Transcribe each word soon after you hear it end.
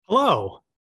Hello,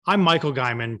 I'm Michael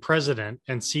Guyman, President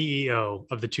and CEO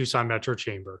of the Tucson Metro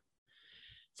Chamber.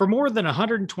 For more than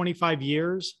 125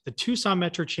 years, the Tucson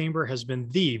Metro Chamber has been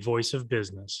the voice of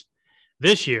business.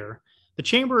 This year, the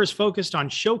Chamber is focused on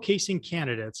showcasing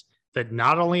candidates that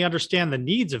not only understand the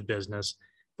needs of business,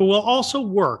 but will also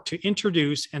work to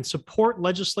introduce and support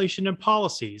legislation and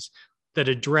policies that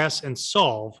address and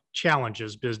solve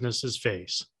challenges businesses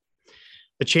face.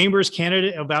 The Chamber's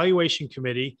Candidate Evaluation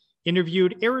Committee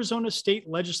interviewed Arizona state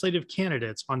legislative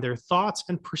candidates on their thoughts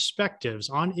and perspectives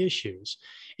on issues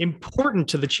important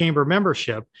to the chamber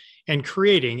membership and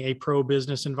creating a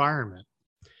pro-business environment.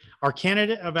 Our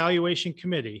Candidate Evaluation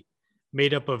Committee,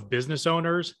 made up of business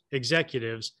owners,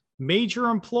 executives, major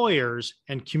employers,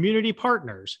 and community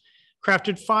partners,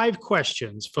 crafted 5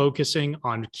 questions focusing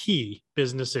on key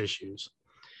business issues.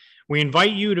 We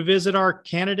invite you to visit our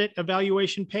candidate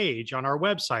evaluation page on our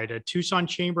website at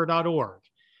TucsonChamber.org.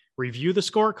 Review the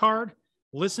scorecard,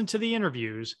 listen to the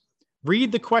interviews,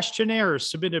 read the questionnaires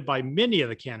submitted by many of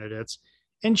the candidates,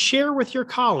 and share with your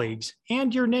colleagues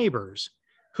and your neighbors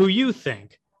who you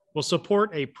think will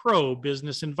support a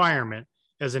pro-business environment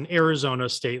as an Arizona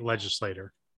state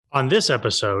legislator. On this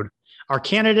episode, our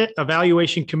Candidate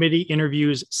Evaluation Committee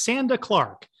interviews Sanda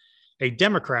Clark, a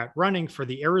Democrat running for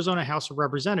the Arizona House of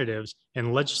Representatives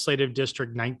in Legislative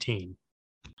District 19.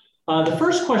 The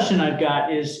first question I've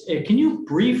got is, can you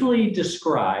briefly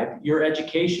describe your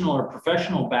educational or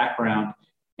professional background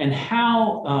and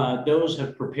how those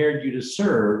have prepared you to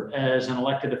serve as an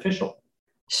elected official?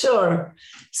 Sure.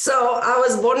 So I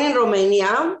was born in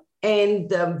Romania, and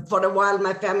for a while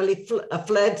my family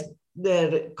fled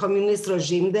the communist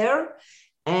regime there,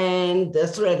 and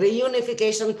through a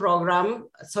reunification program.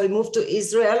 So I moved to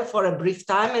Israel for a brief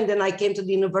time, and then I came to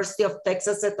the University of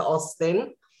Texas at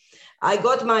Austin. I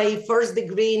got my first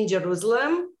degree in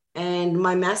Jerusalem and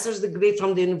my master's degree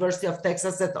from the University of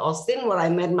Texas at Austin, where I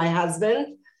met my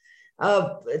husband,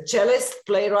 cellist,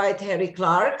 playwright Harry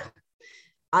Clark.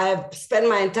 I've spent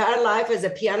my entire life as a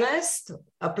pianist,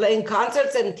 playing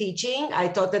concerts and teaching. I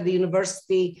taught at the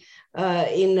university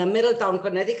in Middletown,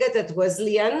 Connecticut at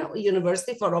Wesleyan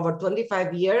University for over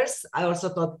 25 years. I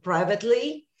also taught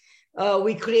privately.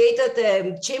 We created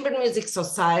a chamber music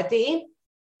society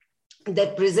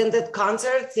that presented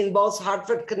concerts in both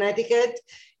Hartford, Connecticut,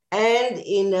 and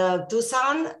in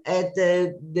Tucson at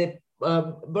the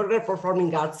Berger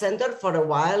Performing Arts Center for a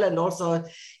while, and also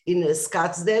in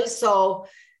Scottsdale. So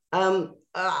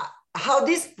how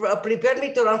this prepared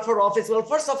me to run for office? Well,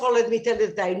 first of all, let me tell you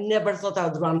that I never thought I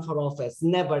would run for office.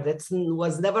 Never. That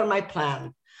was never my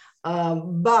plan.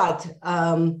 But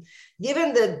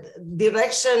given the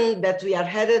direction that we are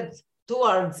headed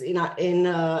towards in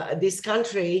this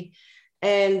country,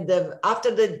 and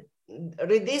after the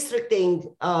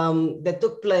redistricting that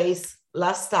took place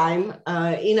last time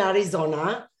in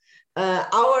Arizona,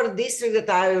 our district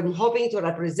that I am hoping to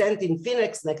represent in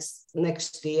Phoenix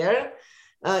next year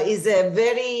is a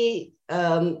very,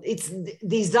 it's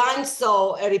designed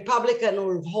so a Republican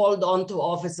will hold on to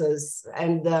offices,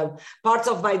 and parts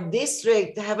of my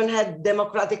district haven't had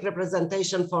Democratic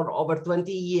representation for over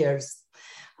 20 years.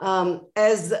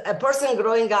 As a person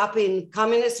growing up in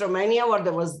communist Romania, where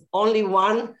there was only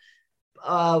one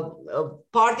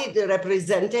party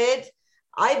represented,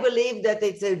 I believe that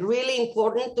it's really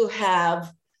important to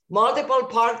have multiple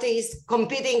parties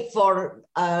competing for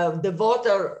the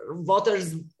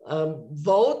voters'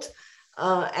 vote.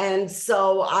 And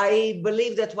so I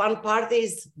believe that one party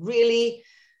is really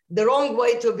the wrong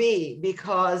way to be,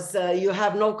 because you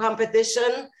have no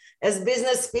competition. As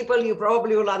business people, you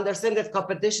probably will understand that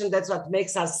competition, that's what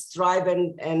makes us strive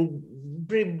and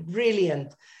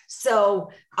brilliant.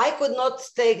 So I could not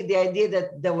take the idea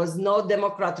that there was no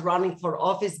Democrat running for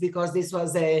office, because this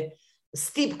was a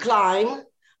steep climb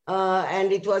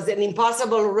and it was an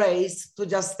impossible race to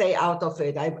just stay out of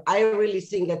it. I really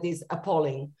think that is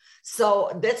appalling.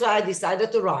 So that's why I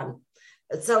decided to run.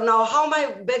 So now how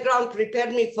my background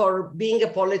prepared me for being a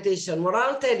politician. Well,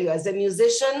 I'll tell you, as a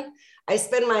musician, I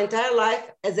spent my entire life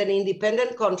as an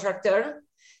independent contractor.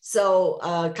 So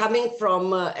coming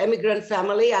from immigrant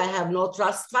family, I have no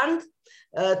trust fund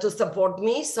to support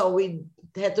me. So we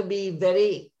had to be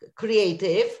very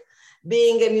creative.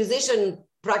 Being a musician,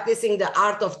 practicing the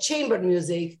art of chamber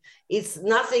music, it's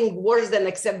nothing worse than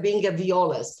except being a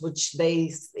violist, which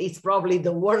it's probably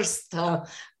the worst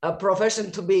profession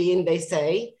to be in, they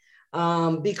say.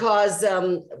 Because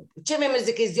chamber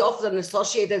music is often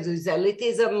associated with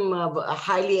elitism of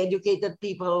highly educated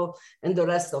people and the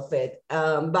rest of it.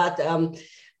 But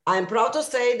I'm proud to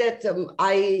say that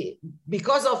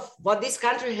because of what this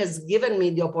country has given me,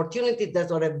 the opportunities that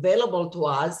are available to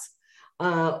us,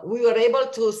 we were able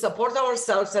to support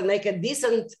ourselves and make a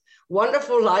decent,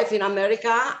 wonderful life in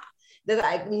America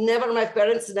that my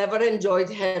parents never enjoyed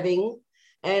having.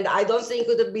 And I don't think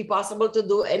it would be possible to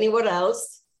do anywhere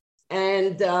else.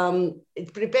 And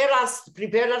it prepared us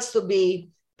to be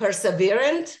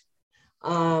perseverant,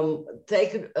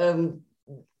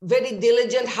 very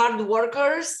diligent, hard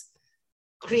workers,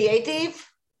 creative.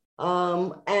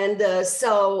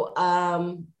 So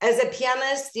as a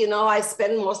pianist, I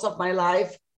spent most of my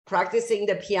life practicing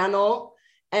the piano,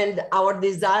 and our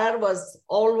desire was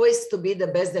always to be the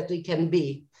best that we can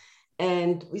be.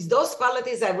 And with those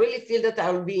qualities, I really feel that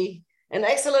I will be an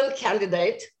excellent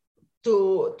candidate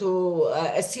to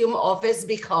assume office,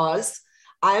 because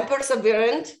I am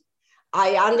perseverant.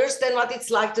 I understand what it's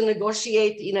like to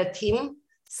negotiate in a team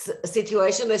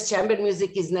situation, as chamber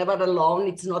music is never alone.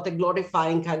 It's not a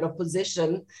glorifying kind of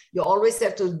position. You always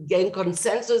have to gain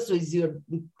consensus with your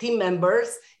team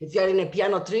members. If you're in a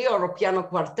piano trio or a piano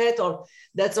quartet or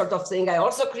that sort of thing. I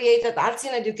also created arts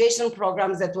in education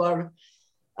programs that were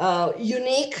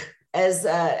unique, as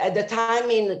at the time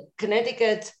in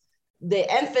Connecticut, the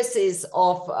emphasis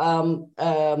of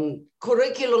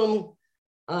curriculum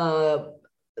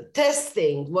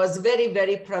testing was very,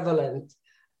 very prevalent.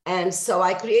 And so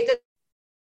I created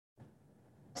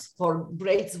for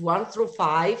grades 1 through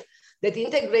 5 that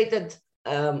integrated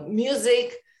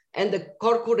music and the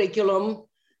core curriculum.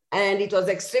 And it was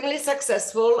extremely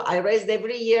successful. I raised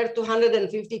every year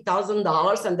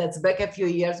 $250,000, and that's back a few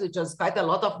years, which was quite a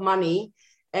lot of money,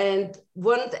 and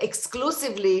went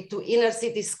exclusively to inner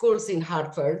city schools in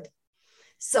Hartford.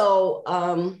 So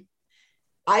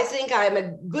I think I'm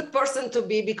a good person to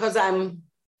be, because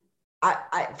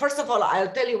first of all,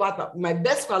 I'll tell you what my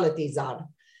best qualities are.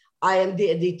 I am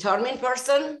a determined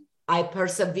person. I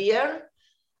persevere.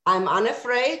 I'm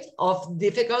unafraid of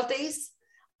difficulties.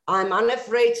 I'm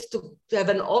unafraid to have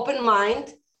an open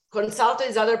mind, consult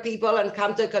with other people, and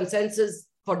come to a consensus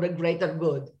for the greater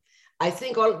good. I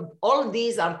think all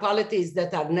these are qualities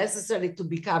that are necessary to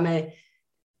become a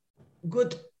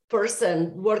good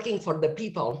person working for the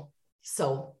people.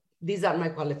 So these are my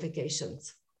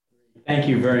qualifications. Thank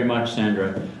you very much,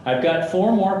 Sandra. I've got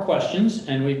 4 more questions,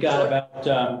 and we've got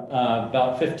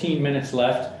about 15 minutes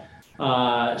left.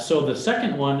 So the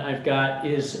second one I've got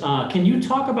is, can you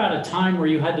talk about a time where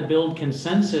you had to build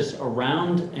consensus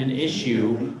around an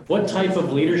issue? What type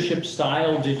of leadership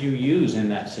style did you use in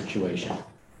that situation?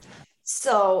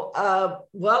 So,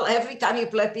 well, every time you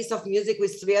play a piece of music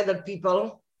with 3 other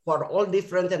people who are all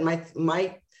different and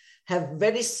might have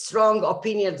very strong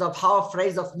opinions of how a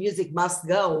phrase of music must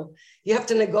go, you have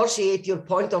to negotiate your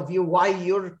point of view, why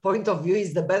your point of view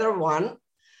is the better one.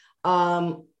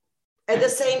 At the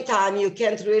same time, you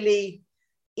can't really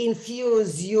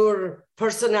infuse your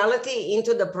personality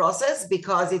into the process,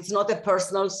 because it's not a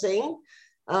personal thing.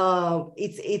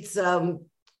 It's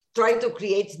trying to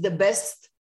create the best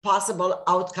possible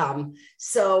outcome.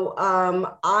 So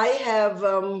I have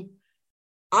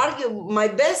argued my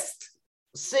best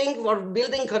thing for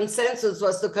building consensus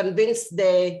was to convince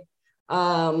the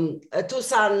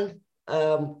Tucson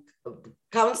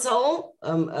Council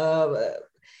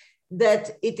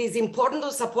that it is important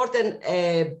to support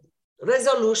a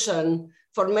resolution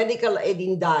for medical aid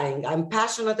in dying. I'm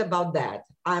passionate about that.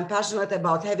 I'm passionate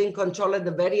about having control at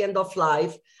the very end of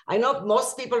life. I know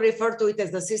most people refer to it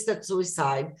as assisted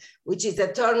suicide, which is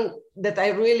a term that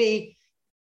I really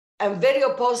am very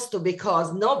opposed to,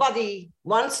 because nobody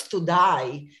wants to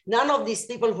die. None of these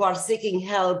people who are seeking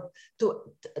help to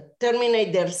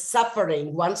terminate their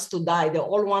suffering wants to die. They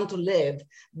all want to live,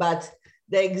 but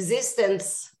the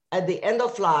existence at the end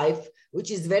of life,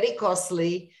 which is very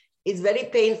costly, is very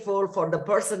painful for the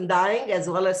person dying as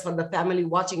well as for the family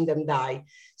watching them die.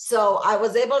 So I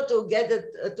was able to get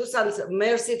the Tucson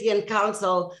Mayor, City, and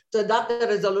Council to adopt a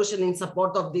resolution in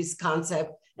support of this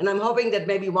concept. And I'm hoping that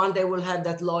maybe one day we'll have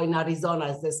that law in Arizona,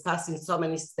 as there's passed in so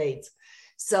many states.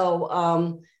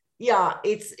 So yeah,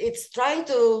 it's trying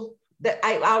to,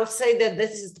 I would say that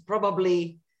this is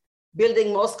probably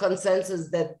building most consensus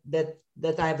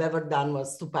that I've ever done,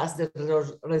 was to pass the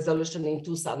resolution in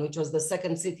Tucson, which was the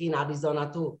second city in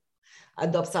Arizona to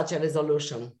adopt such a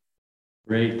resolution.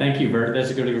 Great, thank you.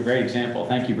 That's a great example.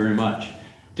 Thank you very much.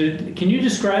 Can you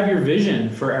describe your vision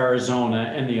for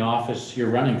Arizona and the office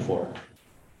you're running for?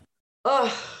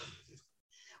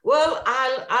 Well,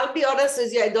 I'll be honest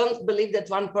with you. I don't believe that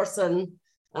one person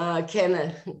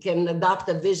can adopt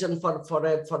a vision for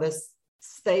a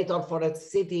state or for a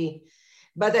city,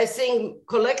 but I think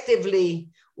collectively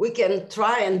we can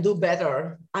try and do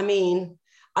better. I mean,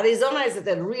 Arizona is at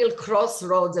a real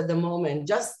crossroads at the moment,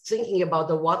 just thinking about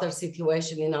the water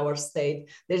situation in our state.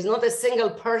 There's not a single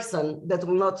person that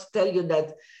will not tell you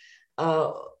that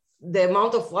the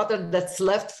amount of water that's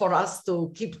left for us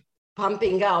to keep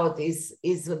pumping out is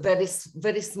very,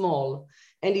 very small,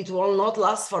 and it will not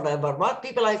last forever. What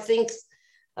people, I think,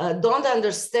 don't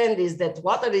understand is that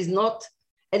water is not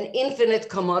an infinite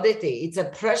commodity. It's a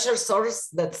pressure source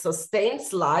that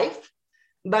sustains life,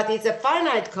 but it's a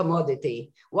finite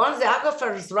commodity. Once the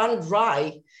aquifers run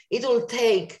dry, it will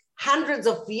take hundreds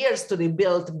of years to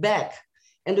rebuild back.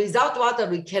 And without water,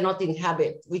 we cannot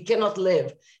inhabit, we cannot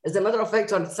live. As a matter of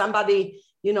fact, when somebody,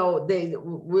 we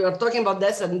are talking about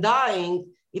death and dying,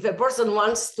 if a person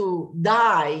wants to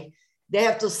die, they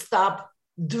have to stop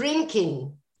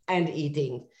drinking and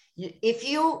eating. If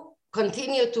you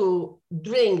continue to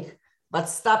drink, but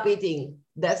stop eating,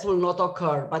 that will not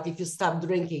occur. But if you stop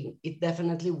drinking, it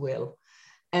definitely will.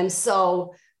 And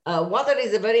so water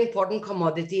is a very important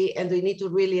commodity, and we need to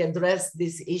really address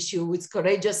this issue with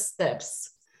courageous steps.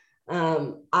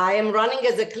 I am running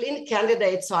as a clean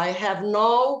candidate, so I have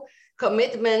no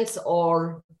commitments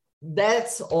or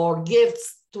debts or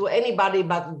gifts to anybody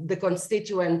but the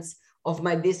constituents of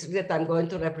my district that I'm going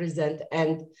to represent.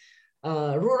 And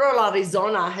rural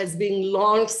Arizona has been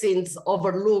long since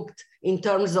overlooked in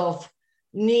terms of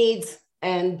needs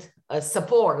and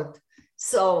support.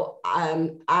 So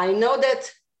I know that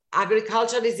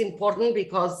agriculture is important,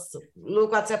 because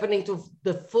look what's happening to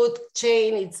the food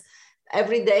chain. It's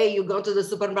every day you go to the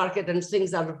supermarket and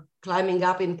things are climbing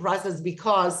up in prices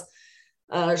because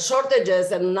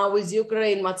shortages. And now with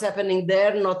Ukraine, what's happening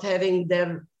there, not having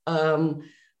their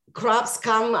crops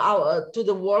come out to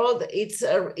the world, it's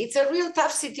a real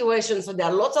tough situation. So there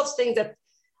are lots of things that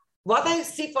what I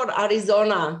see for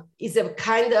Arizona is a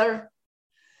kinder,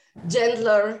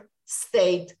 gentler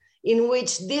state in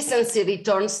which decency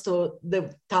returns to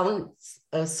the town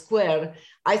square.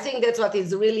 I think that's what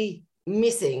is really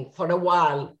missing for a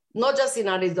while, not just in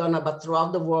Arizona, but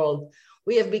throughout the world.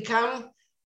 We have become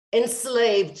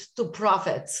enslaved to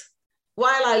profits.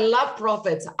 While I love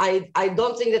profits, I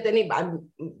don't think that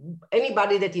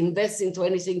anybody that invests into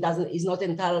anything is not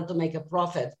entitled to make a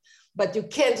profit, but you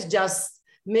can't just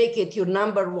make it your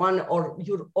number one or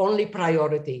your only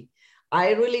priority.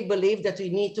 I really believe that we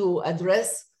need to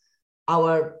address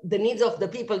the needs of the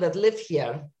people that live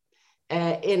here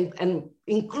and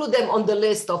include them on the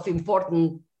list of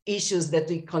important issues that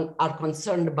we are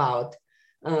concerned about.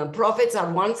 Profits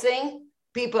are one thing,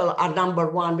 people are number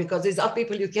one, because without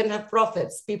people, you can't have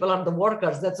profits. People are the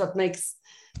workers. That's what makes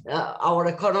our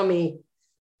economy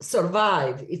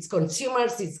survive. It's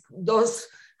consumers, it's those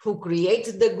who create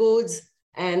the goods,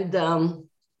 and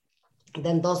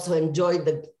then those who enjoy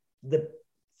the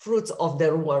fruits of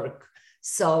their work.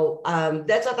 So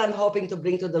that's what I'm hoping to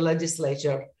bring to the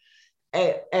legislature,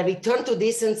 a return to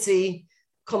decency,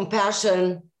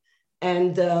 compassion,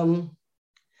 and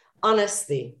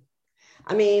honesty.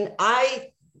 I mean,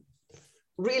 I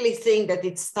really think that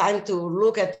it's time to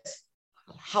look at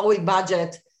how we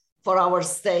budget for our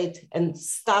state and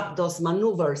stop those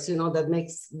maneuvers, that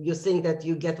makes you think that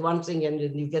you get one thing and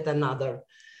then you get another.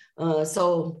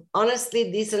 So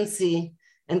honesty, decency,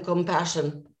 and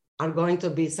compassion are going to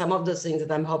be some of the things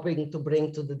that I'm hoping to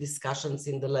bring to the discussions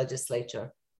in the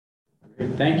legislature.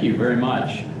 Thank you very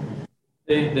much.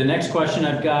 The next question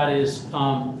I've got is,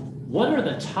 what are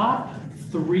the top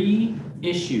 3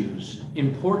 issues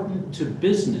important to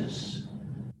business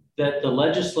that the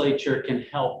legislature can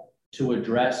help to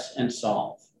address and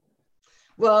solve?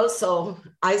 Well, so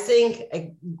I think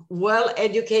a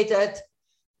well-educated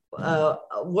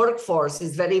workforce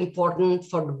is very important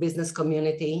for the business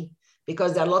community,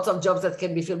 because there are lots of jobs that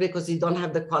can be filled because you don't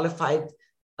have the qualified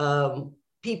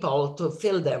people to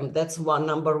fill them. That's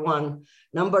number one.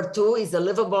 Number 2 is a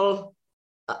livable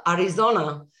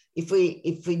Arizona. If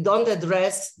we don't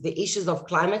address the issues of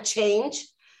climate change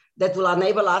that will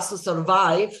enable us to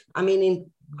survive, I mean,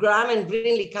 in Graham and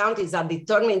Greenlee counties are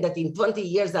determined that in 20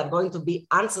 years they're going to be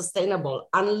unsustainable,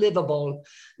 unlivable.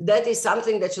 That is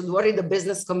something that should worry the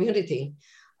business community.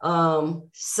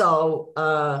 So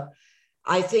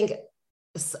I think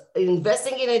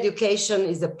investing in education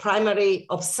is a primary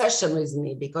obsession with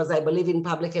me, because I believe in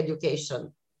public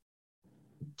education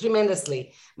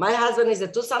tremendously. My husband is a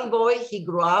Tucson boy. He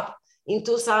grew up in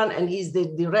Tucson, and he's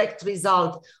the direct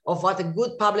result of what a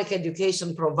good public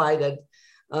education provided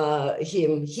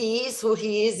him. He is who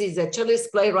he is. He's a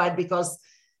cellist playwright, because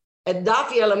at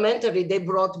Duffy Elementary, they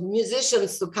brought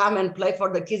musicians to come and play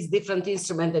for the kids different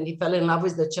instruments, and he fell in love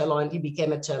with the cello and he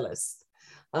became a cellist.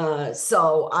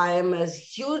 So I am a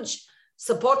huge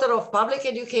supporter of public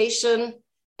education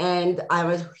And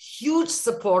I'm a huge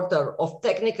supporter of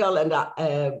technical and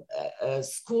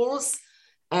schools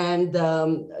and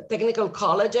technical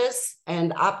colleges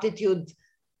and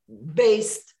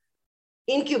aptitude-based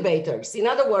incubators. In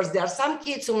other words, there are some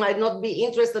kids who might not be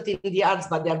interested in the arts,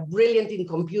 but they're brilliant in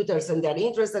computers and they're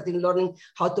interested in learning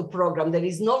how to program. There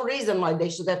is no reason why they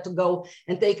should have to go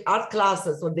and take art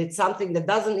classes or did something that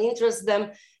doesn't interest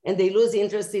them and they lose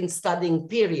interest in studying,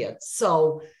 period.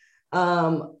 So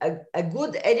a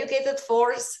good educated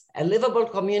force, a livable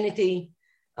community,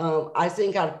 I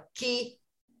think are key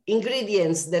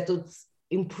ingredients that would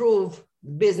improve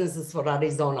businesses for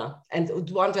Arizona and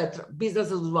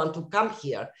businesses would want to come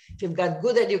here. If you've got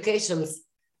good educations,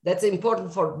 that's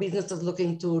important for businesses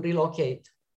looking to relocate.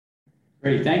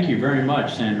 Great, thank you very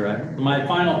much, Sandra. My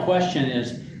final question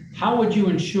is, how would you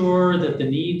ensure that the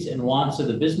needs and wants of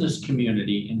the business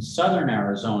community in Southern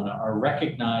Arizona are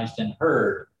recognized and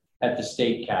heard at the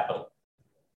state capitol?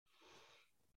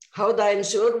 How would I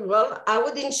ensure? Well, I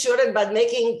would ensure it by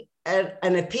making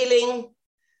an appealing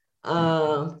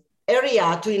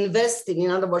area to invest in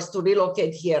other words, to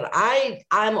relocate here.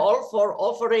 I'm all for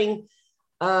offering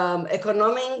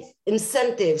economic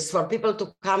incentives for people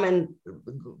to come and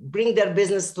bring their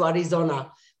business to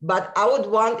Arizona. But I would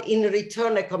want in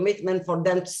return a commitment for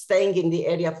them staying in the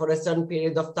area for a certain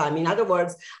period of time. In other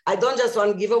words, I don't just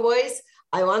want giveaways,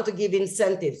 I want to give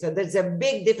incentives. So there's a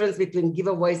big difference between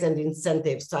giveaways and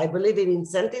incentives. So I believe in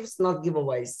incentives, not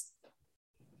giveaways.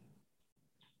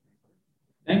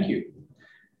 Thank you.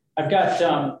 I've got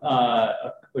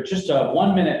just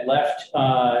 1 minute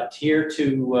left here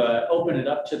to open it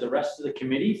up to the rest of the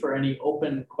committee for any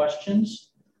open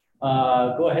questions.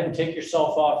 Go ahead and take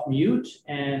yourself off mute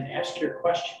and ask your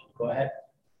question. Go ahead.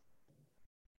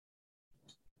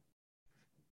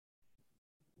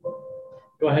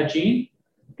 Go ahead, Jean.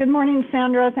 Good morning,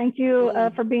 Sandra. Thank you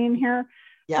for being here.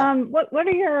 Yeah. What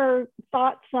are your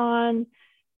thoughts on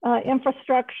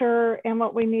infrastructure and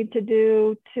what we need to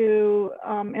do to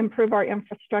improve our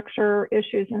infrastructure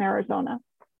issues in Arizona?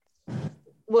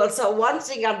 Well, so one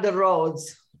thing are the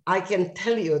roads. I can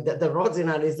tell you that the roads in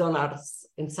Arizona are,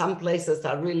 in some places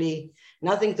are really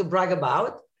nothing to brag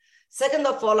about. Second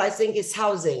of all, I think is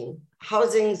housing.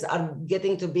 Housings are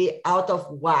getting to be out of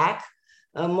whack.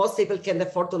 Most people can't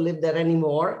afford to live there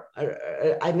anymore.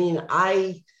 I mean,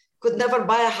 I could never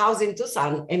buy a house in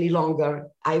Tucson any longer.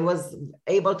 I was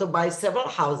able to buy several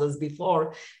houses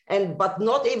before, but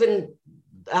not even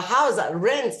a house that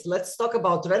rents. Let's talk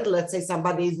about rent. Let's say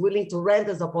somebody is willing to rent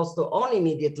as opposed to own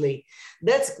immediately.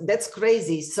 That's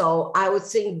crazy. So I would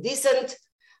think decent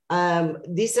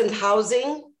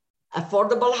housing,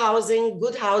 affordable housing,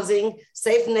 good housing,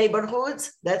 safe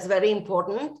neighborhoods. That's very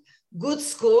important. Good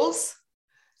schools.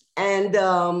 And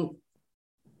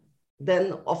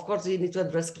then, of course, we need to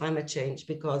address climate change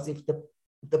because if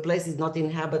the place is not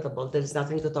inhabitable, there's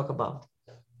nothing to talk about.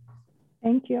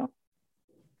 Thank you.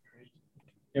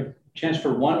 You have a chance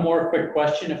for one more quick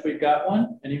question if we've got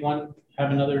one. Anyone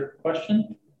have another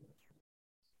question?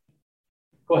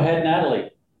 Go ahead,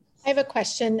 Natalie. I have a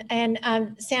question. And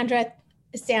Sandra,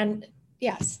 thank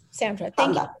you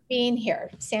for being here,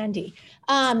 Sandy.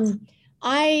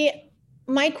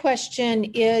 My question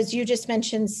is, you just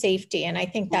mentioned safety, and I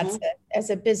think that's, as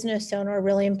a business owner, a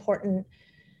really important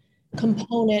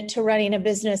component to running a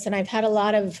business. And I've had a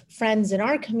lot of friends in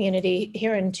our community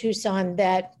here in Tucson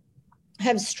that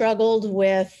have struggled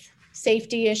with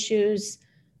safety issues,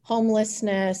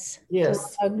 homelessness,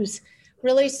 drugs,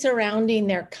 really surrounding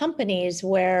their companies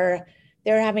where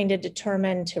they're having to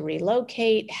determine to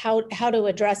relocate, how to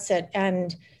address it,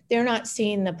 and they're not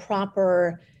seeing the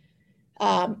proper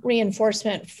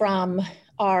reinforcement from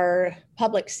our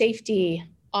public safety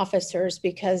officers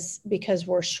because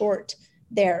we're short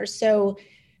there. So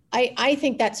I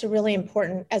think that's really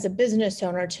important as a business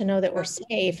owner to know that we're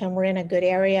safe and we're in a good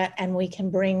area and we can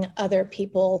bring other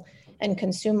people and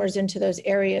consumers into those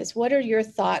areas. What are your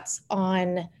thoughts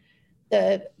on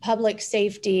the public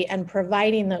safety and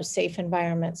providing those safe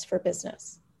environments for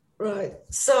business? Right.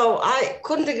 So I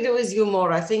couldn't agree with you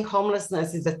more. I think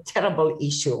homelessness is a terrible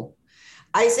issue.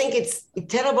 I think it's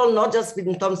terrible, not just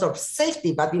in terms of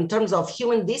safety, but in terms of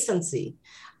human decency.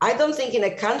 I don't think in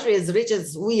a country as rich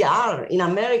as we are in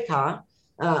America,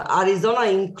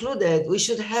 Arizona included, we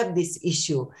should have this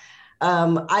issue.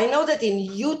 I know that in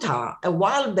Utah, a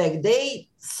while back, they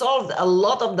solved a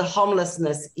lot of the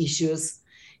homelessness issues.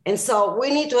 And so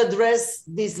we need to address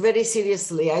this very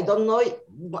seriously. I don't know,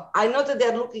 I know that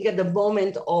they're looking at the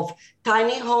moment of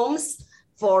tiny homes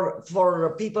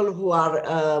for people who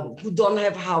don't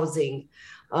have housing.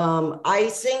 I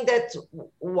think that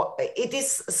it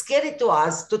is scary to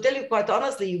us, to tell you quite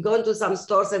honestly. You go into some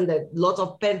stores and there are lots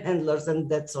of panhandlers and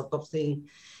that sort of thing.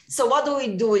 So what do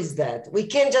we do with that? We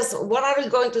can't just, what are we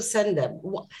going to send them?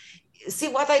 See,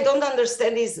 what I don't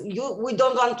understand is we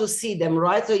don't want to see them,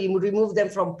 right? So you remove them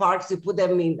from parks, you put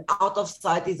them in out of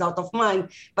sight, is out of mind,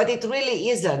 but it really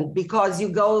isn't, because you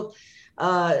go,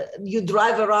 you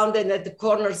drive around and at the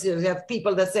corners you have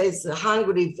people that says,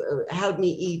 hungry, help me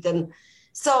eat. And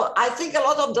so I think a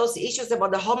lot of those issues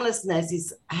about the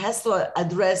homelessness has to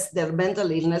address their mental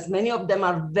illness. Many of them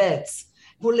are vets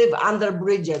who live under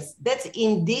bridges. That's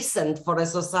indecent for a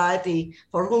society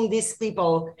for whom these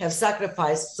people have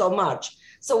sacrificed so much.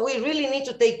 So we really need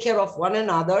to take care of one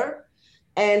another,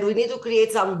 and we need to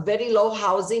create some very low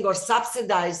housing or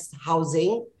subsidized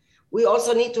housing. We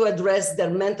also need to address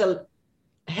their mental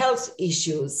health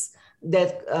issues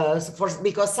that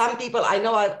because some people, I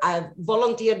know I've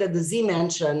volunteered at the Z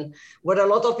Mansion, where a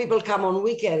lot of people come on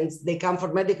weekends. They come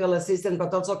for medical assistance,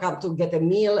 but also come to get a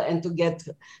meal and to get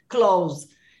clothes.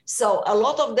 So a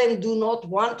lot of them do not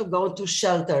want to go to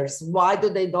shelters. Why do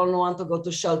they don't want to go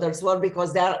to shelters? Well,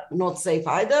 because they're not safe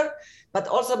either, but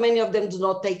also many of them do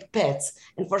not take pets.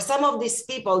 And for some of these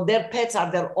people, their pets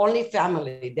are their only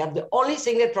family. They're the only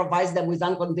thing that provides them with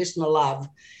unconditional love.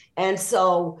 And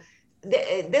so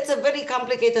that's a very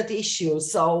complicated issue.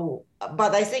 So,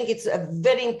 but I think it's a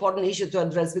very important issue to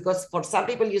address, because for some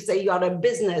people, you say you are a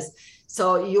business,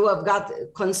 so you have got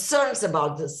concerns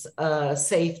about this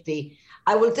safety.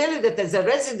 I will tell you that as a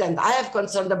resident, I have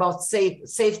concern about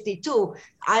safety too.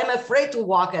 I'm afraid to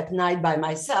walk at night by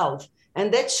myself,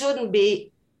 and that shouldn't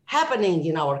be happening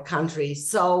in our country.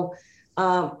 So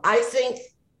I think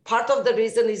part of the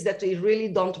reason is that we really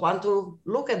don't want to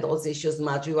look at those issues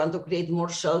much. We want to create more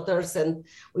shelters, and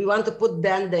we want to put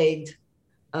Band-Aid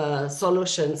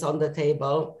solutions on the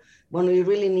table when we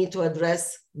really need to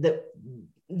address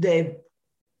the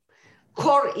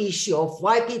core issue of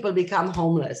why people become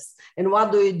homeless and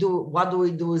what do we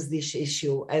do with this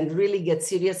issue, and really get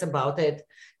serious about it,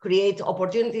 create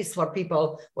opportunities for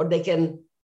people where they can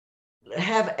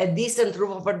have a decent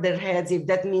roof over their heads, if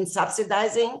that means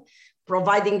subsidizing,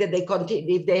 providing that they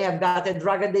continue, if they have got a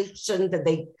drug addiction, that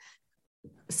they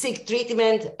seek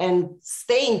treatment and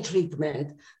stay in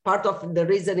treatment. Part of the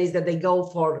reason is that they go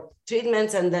for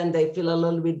treatments and then they feel a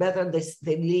little bit better,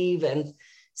 they leave. And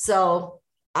so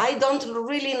I don't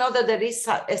really know that there is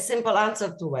a simple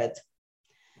answer to it,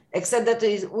 except that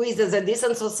we as a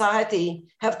decent society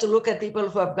have to look at people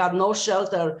who have got no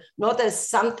shelter, not as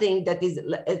something that is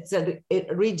it's a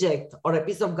reject or a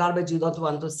piece of garbage you don't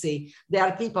want to see. They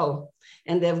are people,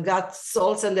 and they've got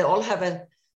souls, and they all have a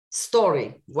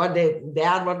story, what they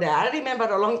are, what they are. I remember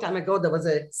a long time ago, there was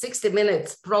a 60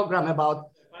 Minutes program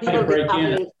about people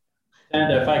becoming...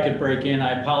 And if I could break in,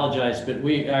 I apologize, but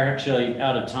we are actually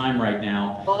out of time right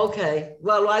now. Okay.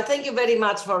 Well, I thank you very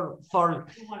much for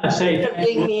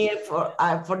interviewing me, for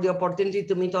the opportunity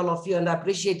to meet all of you, and I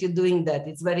appreciate you doing that.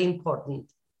 It's very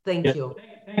important. Thank you.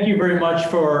 Thank you very much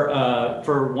for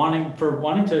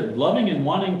loving and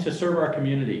wanting to serve our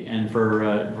community, and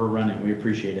for running. We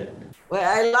appreciate it. Well,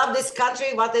 I love this country.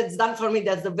 What it's done for me,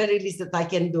 that's the very least that I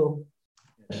can do.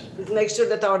 Make sure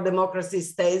that our democracy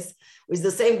stays with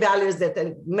the same values that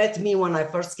met me when I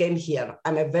first came here.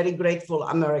 I'm a very grateful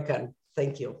American.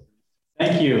 Thank you.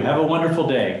 Thank you. Have a wonderful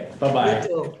day. Bye-bye. You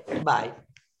too. Bye.